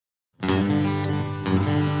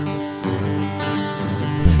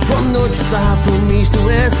north to south, from east to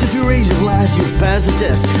west. If you raise your glass, you pass the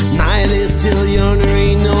test. Nihilist till young, there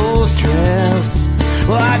ain't no stress.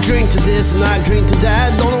 Well, I drink to this and I drink to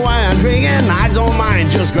that. Don't know why I'm drinking, I don't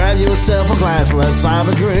mind. Just grab yourself a glass, let's have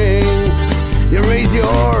a drink. You raise your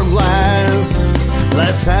glass,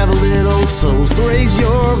 let's have a little toast. Raise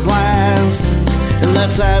your glass, and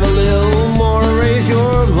let's have a little more. Raise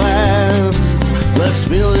your glass, let's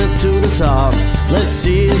fill it to the top. Let's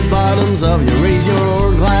see it bottoms up. You raise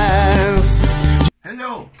your glass.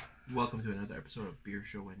 Hello. Welcome to another episode of Beer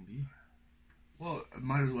Show NB. Well, I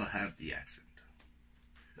might as well have the accent.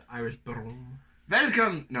 The Irish Brewing.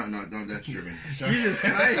 Welcome. No, that's German. Sorry. Jesus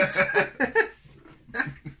Christ.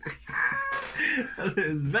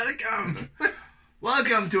 Welcome.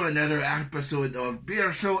 Welcome to another episode of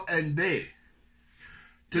Beer Show NB.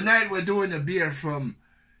 Tonight we're doing a beer from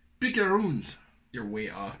Picaroons. You're way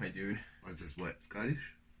off, my dude. What's this, what,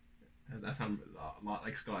 Scottish? That sounds a lot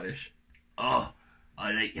like Scottish. Oh,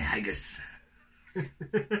 I like the haggis.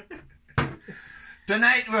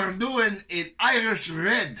 Tonight we're doing an Irish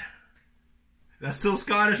Red. That's still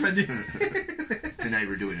Scottish, my dude. Tonight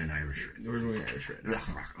we're doing an Irish Red. We're doing Irish Red.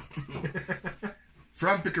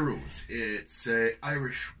 From Picaroons. It's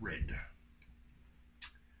Irish Red.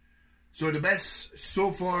 So the best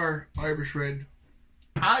so far Irish Red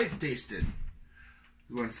I've tasted.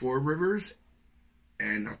 We went Four Rivers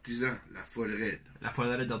and Artisan, La Forêt. La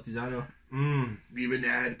Forêt d'Artisano. Even I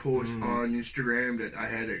had a post on Instagram that I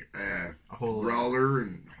had a whole growler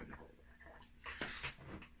and.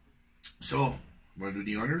 So, want to do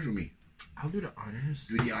the honors with me? I'll do the honors.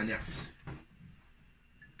 Do the honors.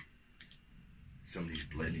 Somebody's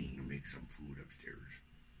blending to make some food upstairs.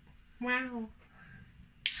 Wow.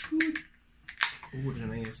 Food. Ooh, there's a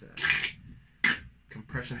nice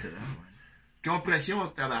compression to that one. Compression,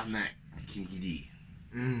 tabarnak, qui me dit.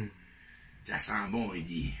 Ça sent bon, il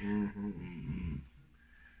dit.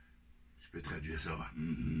 Je peux traduire ça.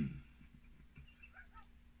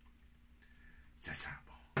 Ça sent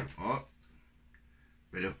bon. Oh.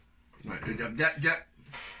 Ben là.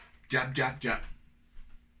 Jab.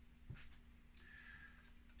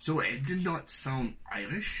 So it did not sound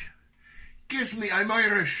Irish. Kiss me, I'm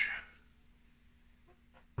Irish.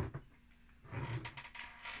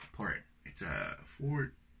 Part. It's a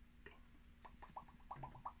 4.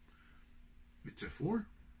 It's a 4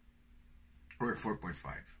 or a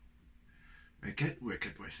 4.5. Okay, we're at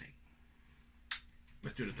 4.5.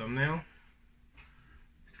 Let's do the thumbnail.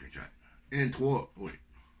 Screenshot. And 3. Wait.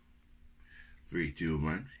 3, 2,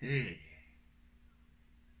 1. Hey.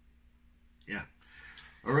 Yeah.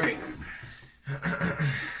 All right.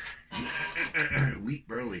 Wheat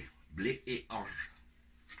barley. Blé et orge.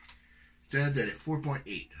 Stands at a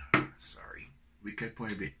 4.8. Sorry. We cut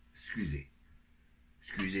point a bit.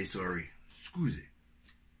 Excusez, sorry. Excusez.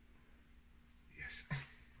 Yes.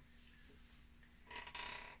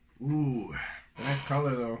 Ooh. Nice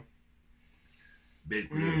color though. Belle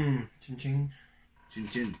couleur. Ching ching. Chin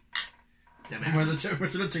chin. Where's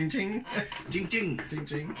the ching ching? Ching ching. Ching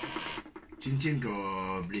ching. Chin chin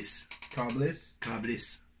bliss. Cobbliss.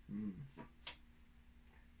 Bliss.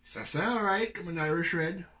 Ça sent alright comme an Irish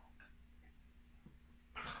Red.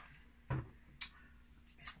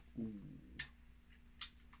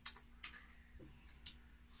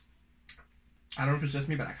 I don't know if it's just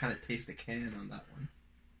me, but I kind of taste the can on that one.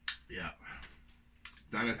 Yeah.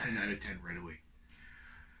 9 out of 10 out of 10 right away.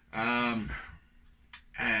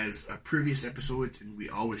 As a previous episode, and we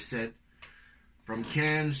always said, from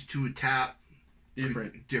cans to tap,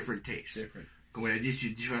 different tastes. Different. Comme on a dit sur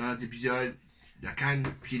différents épisodes, la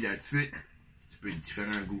canne puis la fuite, c'est peut être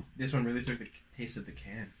différent goût. This one really took the taste of the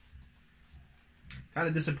can. Kind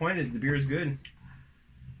of disappointed. The beer is good.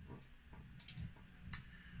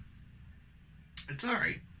 It's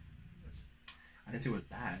alright. I didn't say it was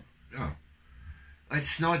bad. No.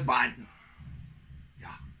 It's not bad.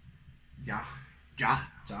 Ja.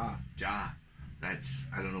 That's,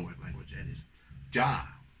 I don't know what language that is.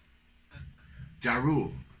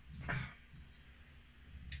 Jaru.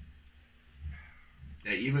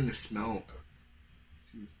 Yeah, even the smell.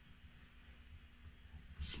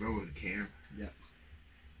 Smell of the can. Yeah.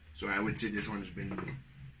 So I would say this one's been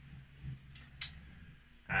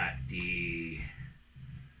at the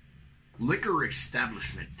liquor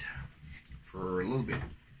establishment for a little bit.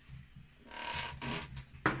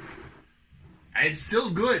 It's still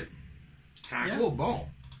good. C'est encore bon.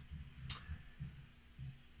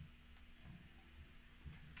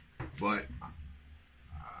 But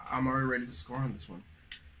I'm already ready to score on this one.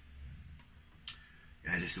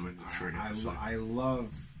 Yeah, this is a short episode. I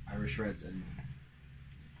love Irish Reds, and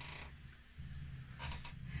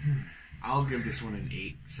I'll give this one an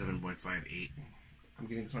 8, 7.58. I'm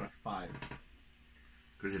giving this one a 5.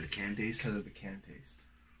 Because of the can taste? Because of the can taste.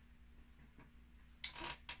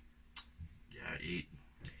 Yeah, 8.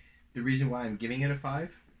 The reason why I'm giving it a 5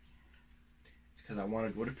 is because I want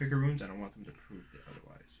to go to Picaroons and I want them to prove it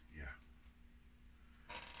otherwise. Yeah.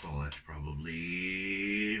 Well, that's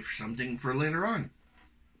probably something for later on.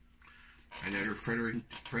 Another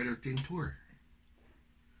Fredericton tour.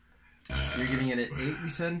 You're giving it an 8, you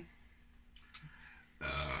said?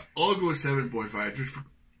 I'll go with 7.5 just for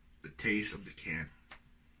the taste of the can.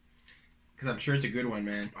 Because I'm sure it's a good one,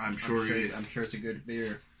 man. I'm sure it is. I'm sure it's a good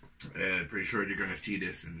beer. I'm pretty sure you're going to see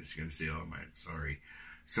this and it's going to say, oh, man, sorry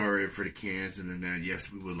for the cans. And then,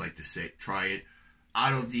 yes, we would like to try it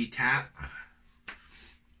out of the tap.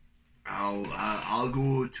 I'll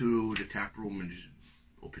go to the tap room and just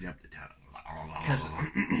open up the tap. Because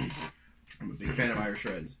I'm a big fan of Irish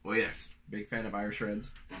Reds. Oh, yes. Big fan of Irish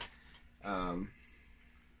Reds.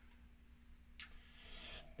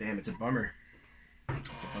 Damn, it's a bummer. It's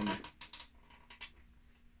a bummer.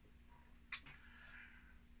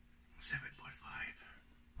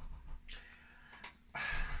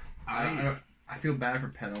 7.5. I feel bad for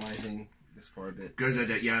penalizing the score a bit. Because of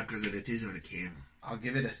that, yeah, because of the taste of the can. I'll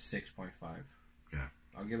give it a 6.5. Yeah.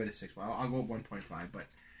 I'll give it a 6. I'll go 1.5, but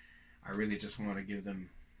I really just want to give them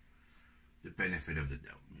the benefit of the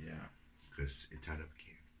doubt. Yeah. Because it's out of a can.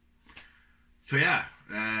 So, yeah.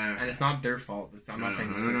 And it's not their fault. I'm not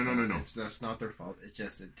saying no. It's not their fault. It's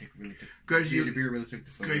just the beer really took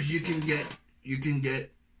the flavor. Because you can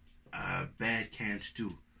get bad cans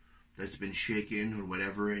too. That's been shaken or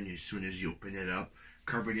whatever, and as soon as you open it up,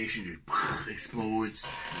 carbonation just explodes,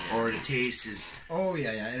 or the taste is. Oh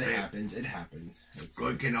yeah, it happens. It happens.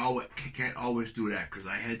 Can't always do that because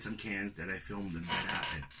I had some cans that I filmed and that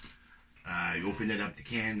happened. You open it up the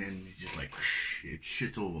can and it's just like it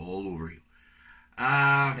shits all over you.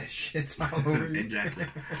 It shits all over you. Exactly.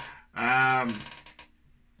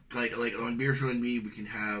 Like on Beer Show and Me, we can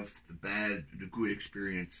have the bad, the good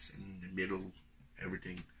experience in the middle,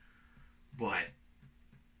 everything. But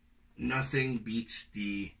nothing beats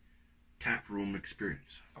the tap room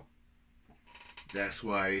experience. That's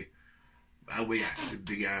why we got the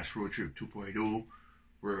Big Ass Road Trip 2.0.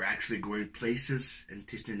 We're actually going places and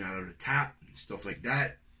tasting out of the tap and stuff like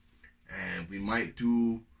that. And we might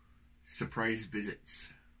do surprise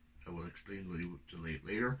visits. I will explain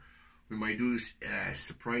later. We might do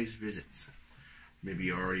surprise visits. Maybe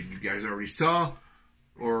you guys already saw,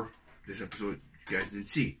 or this episode you guys didn't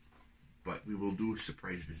see. But we will do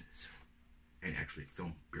surprise visits and actually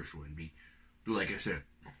film Beer Show and Me. Do like I said,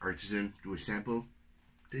 artisan, do a sample,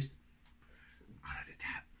 taste out of the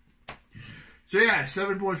tap. So yeah,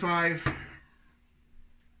 7.5.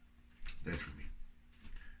 That's for me.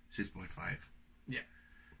 6.5. Yeah.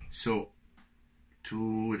 So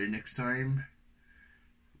to the next time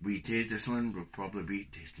we taste this one, we'll probably be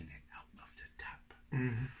tasting it out of the tap.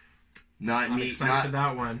 Mm-hmm. Not I'm me. excited for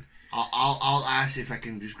that one. I'll ask if I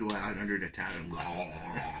can just go out under the tap and go.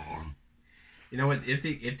 You know what? If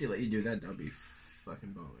they let you do that, that'll be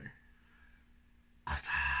fucking baller.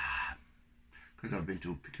 Because I've been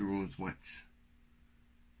to Picaroons once,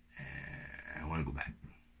 and I want to go back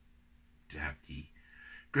to have tea.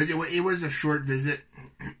 Because it was a short visit.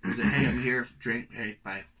 It was hey, I'm here, drink, hey,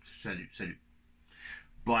 bye, salut.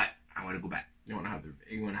 But I want to go back. You want to have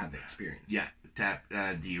the experience. Yeah, tap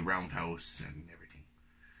the roundhouse and everything.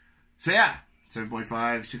 So yeah, 7.5,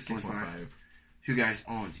 6.5. See you guys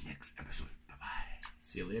on the next episode. Bye-bye.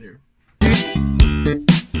 See you later.